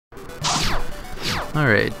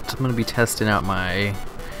Alright, I'm gonna be testing out my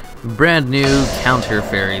brand new Counter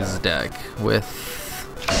Fairies deck with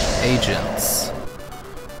agents.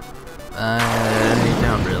 I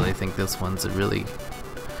don't really think this one's really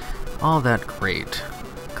all that great,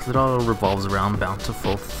 because it all revolves around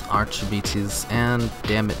Bountiful Archimedes and,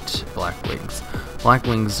 damn it, Black Wings. Black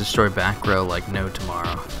Wings destroy back row like no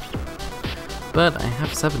tomorrow. But I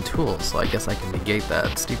have 7 tools, so I guess I can negate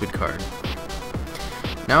that stupid card.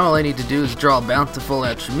 Now all I need to do is draw Bountiful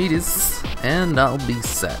Archimedes, and I'll be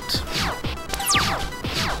set.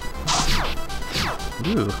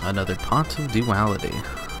 Ooh, another pot of duality.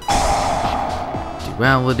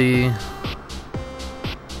 Duality.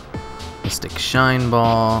 Mystic Shine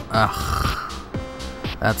Ball. Ugh.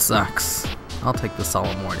 That sucks. I'll take the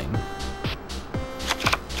Solemn Warning.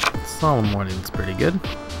 Solemn Warning's pretty good.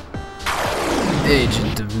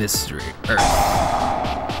 Agent of Mystery. Earth.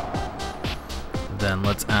 Then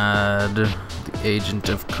let's add the Agent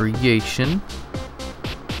of Creation.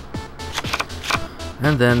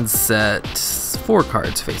 And then set 4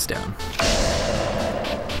 cards face down.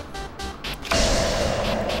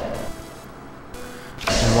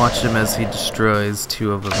 And watch him as he destroys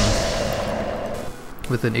 2 of them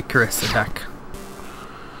with an Icarus attack.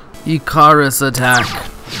 Icarus attack!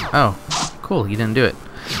 Oh, cool, he didn't do it.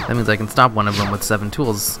 That means I can stop one of them with 7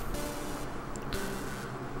 tools.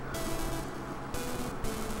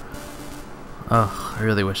 Oh, I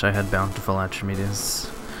really wish I had Bountiful Archimedes.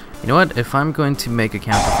 You know what? If I'm going to make a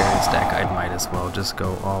Counter Fairies deck, I might as well just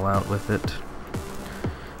go all out with it.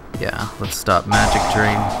 Yeah, let's stop Magic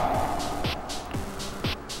Drain.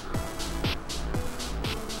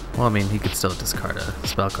 Well, I mean, he could still discard a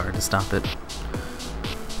spell card to stop it.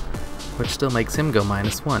 Which still makes him go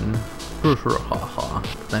 -1.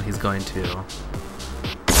 Then he's going to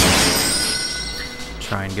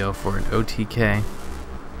try and go for an OTK.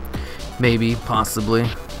 Maybe, possibly.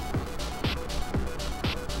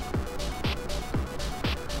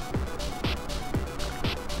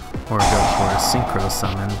 Or go for a Synchro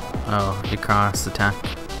Summon. Oh, Icarus attack.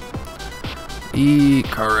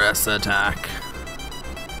 Icarus attack.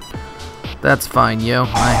 That's fine, yo.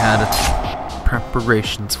 I had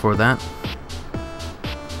preparations for that.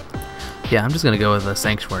 Yeah, I'm just gonna go with a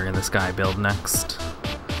Sanctuary in the Sky build next.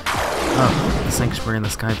 Oh, the Sanctuary in the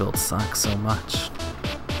Sky build sucks so much.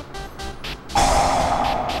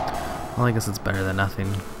 Well, I guess it's better than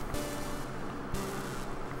nothing.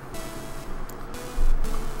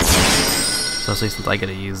 Especially since I get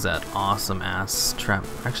to use that awesome ass trap.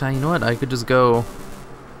 Actually, you know what? I could just go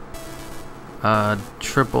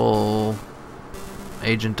triple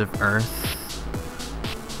Agent of Earth,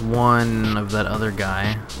 1 of that other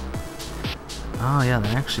guy. Oh yeah,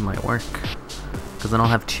 that actually might work. Because then I'll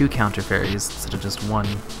have 2 Counter Fairies instead of just 1.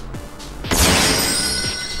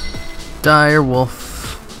 Dire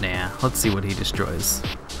Wolf. Nah, let's see what he destroys.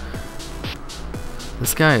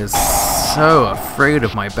 This guy is so afraid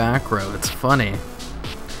of my back row, it's funny.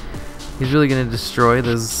 He's really gonna destroy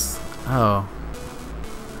this. Oh.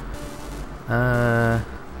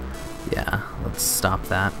 Yeah, let's stop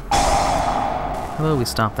that. How about we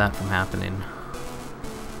stop that from happening?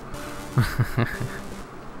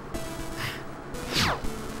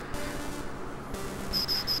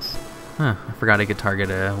 Huh, I forgot I could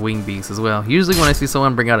target a Wing Beast as well. Usually when I see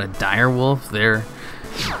someone bring out a Dire Wolf, they're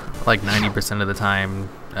like 90% of the time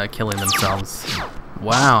killing themselves.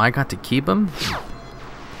 Wow, I got to keep him?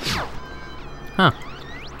 Huh.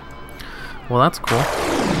 Well, that's cool.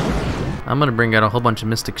 I'm gonna bring out a whole bunch of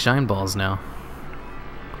Mystic Shine Balls now.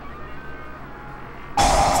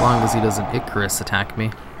 As long as he doesn't Icarus attack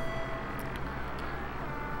me.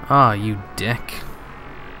 Aw, you dick.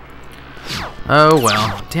 Oh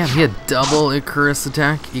well. Damn, he had double Icarus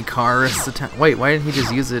attack? Icarus attack? Wait, why didn't he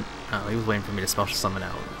just use it? Oh, he was waiting for me to special summon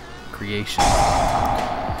out Creation.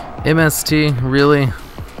 MST, really?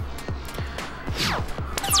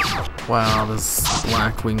 Wow, this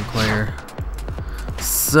Black Wing player.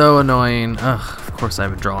 So annoying. Ugh, of course I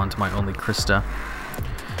would draw into my only Krista.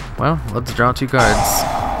 Well, let's draw 2 cards.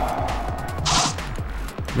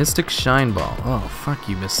 Mystic Shine Ball. Oh, fuck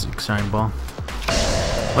you, Mystic Shine Ball.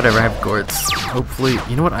 Whatever, I have Gorts. Hopefully,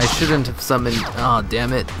 you know what? I shouldn't have summoned. Oh,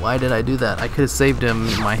 damn it. Why did I do that? I could have saved him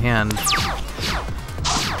in my hand.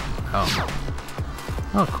 Oh.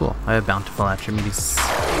 Oh, cool. I have Bountiful Archimedes.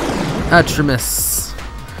 Atramis.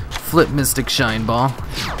 Flip Mystic Shine Ball.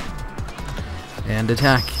 And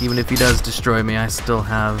attack. Even if he does destroy me, I still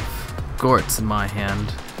have Gorts in my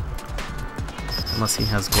hand. Unless he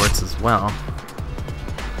has Gorts as well.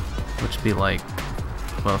 Which would be like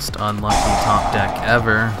most unlucky top deck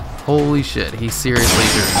ever. Holy shit, he seriously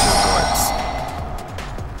drew into Gorts.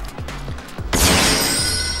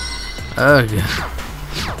 Ugh.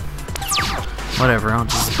 Whatever, I'll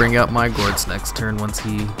just bring out my Gords next turn once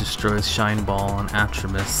he destroys Shine Ball on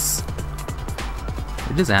Artemis.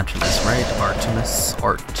 It is Artemis, right? Artemis.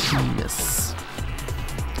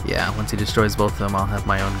 Yeah, once he destroys both of them, I'll have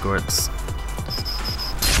my own Gords.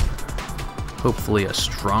 Hopefully a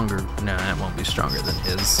stronger... No, it won't be stronger than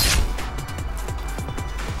his.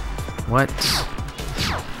 What?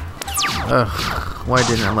 Ugh, why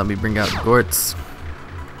didn't it let me bring out Gords?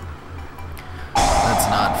 That's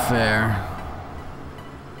not fair.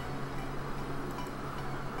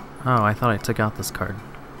 Oh, I thought I took out this card.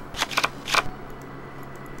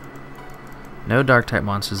 No Dark-type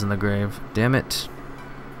monsters in the grave. Damn it.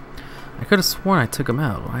 I could have sworn I took him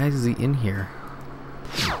out. Why is he in here?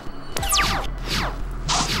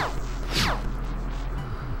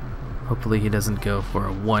 Hopefully he doesn't go for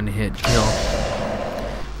a one-hit kill.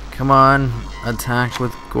 Come on, attack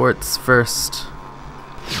with Gorts first.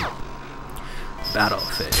 Battle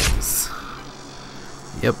phase.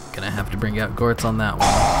 Yep, gonna have to bring out Gorts on that one.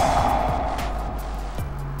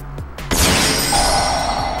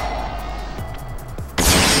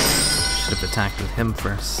 Should have attacked with him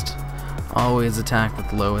first. Always attack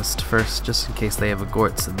with lowest first, just in case they have a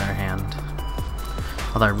Gorts in their hand.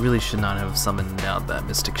 Although I really should not have summoned out that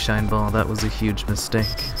Mystic Shine Ball. That was a huge mistake.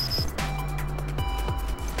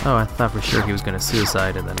 Oh, I thought for sure he was going to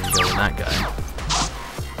suicide and then go with that guy.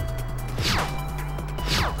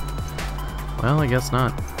 Well, I guess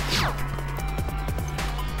not.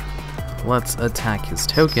 Let's attack his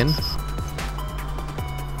token.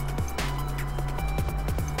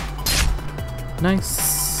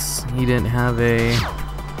 Nice. He didn't have a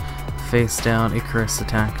face down Icarus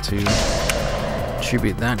attack to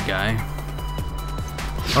tribute that guy.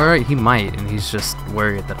 Alright, he might, and he's just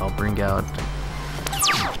worried that I'll bring out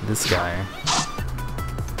this guy.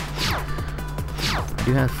 I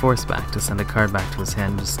do have Force back to send a card back to his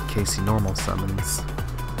hand just in case he normal summons.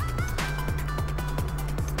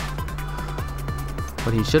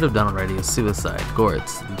 What he should have done already is suicide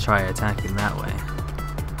Gorts and try attacking that way.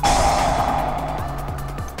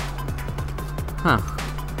 Huh.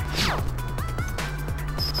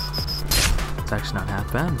 It's actually not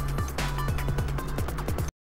half bad.